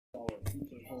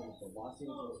home of the Los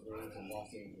Angeles Rams and Los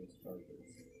Angeles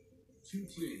Chargers. Two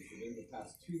teams within the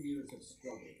past 2 years have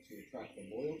struggled to attract the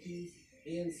loyalties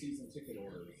and season ticket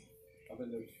orders of a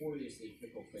notoriously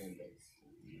fickle fan base.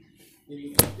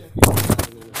 In the 2 decades of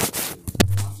having an NFL team,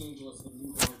 Los Angeles had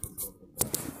moved on from broken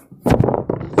fans.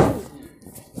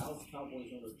 Dallas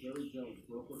Cowboys owner Jerry Jones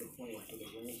brokered a plan for the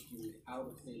Rams to move out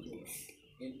of St. Louis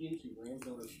and into Rams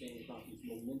owner Stan Kroenke's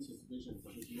momentous vision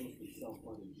for his mostly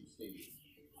self-funded new stadium.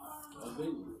 A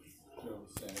venue, Jones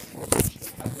said,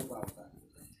 that has a wow factor.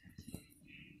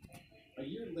 A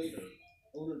year later,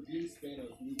 owner Dean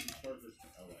Spanos moved the Chargers to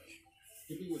LA,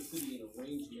 giving the city an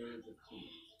arranged marriage of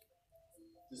teams.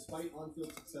 Despite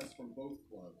on-field success from both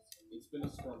clubs, it's been a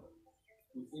struggle,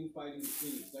 with infighting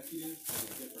between executives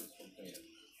and indifference from fans.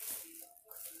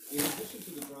 In addition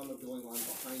to the drama going on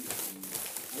behind the scenes,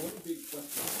 one big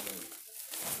question remains.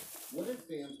 What if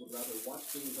fans would rather watch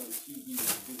games on TV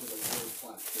than visit a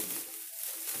world-class stadium?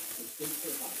 The stakes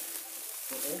are high.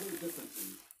 For all their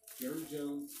differences, Jerry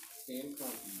Jones, Stan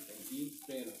Kroenke, and Dean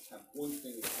Spanos have one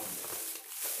thing in common.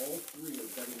 All three are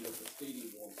betting that the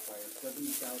stadium will inspire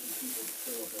 70,000 people to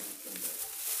show up every Sunday.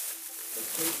 But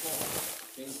so far,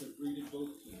 fans have greeted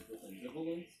both teams with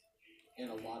ambivalence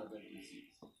and a lot of empty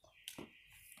seats.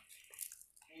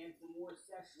 And for more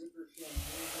sex, liquor,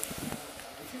 champagne,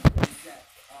 sex,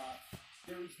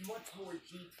 there is much more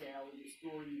detail in the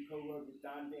story you co-wrote with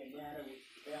Don Van Natta, which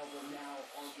is available now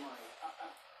online.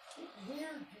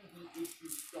 Where do the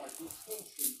issues start? The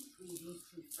tension between these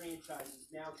two franchises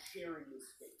now sharing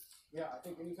this space. Yeah, I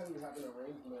think anytime you have an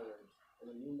arranged marriage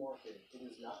in a new market, it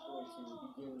is not going to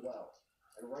begin well.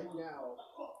 And right now,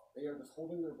 they are just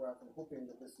holding their breath and hoping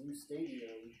that this new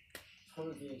stadium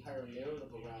turns the entire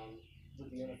narrative around with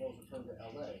the NFL's return to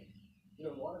LA. You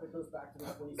know, a lot of it goes back to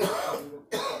the 2016 World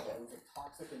Cup. It was a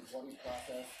toxic and bloody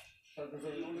process.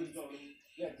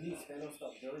 Dean Spanos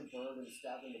felt very burned and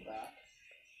stabbed in the back.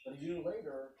 But a year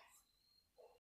later,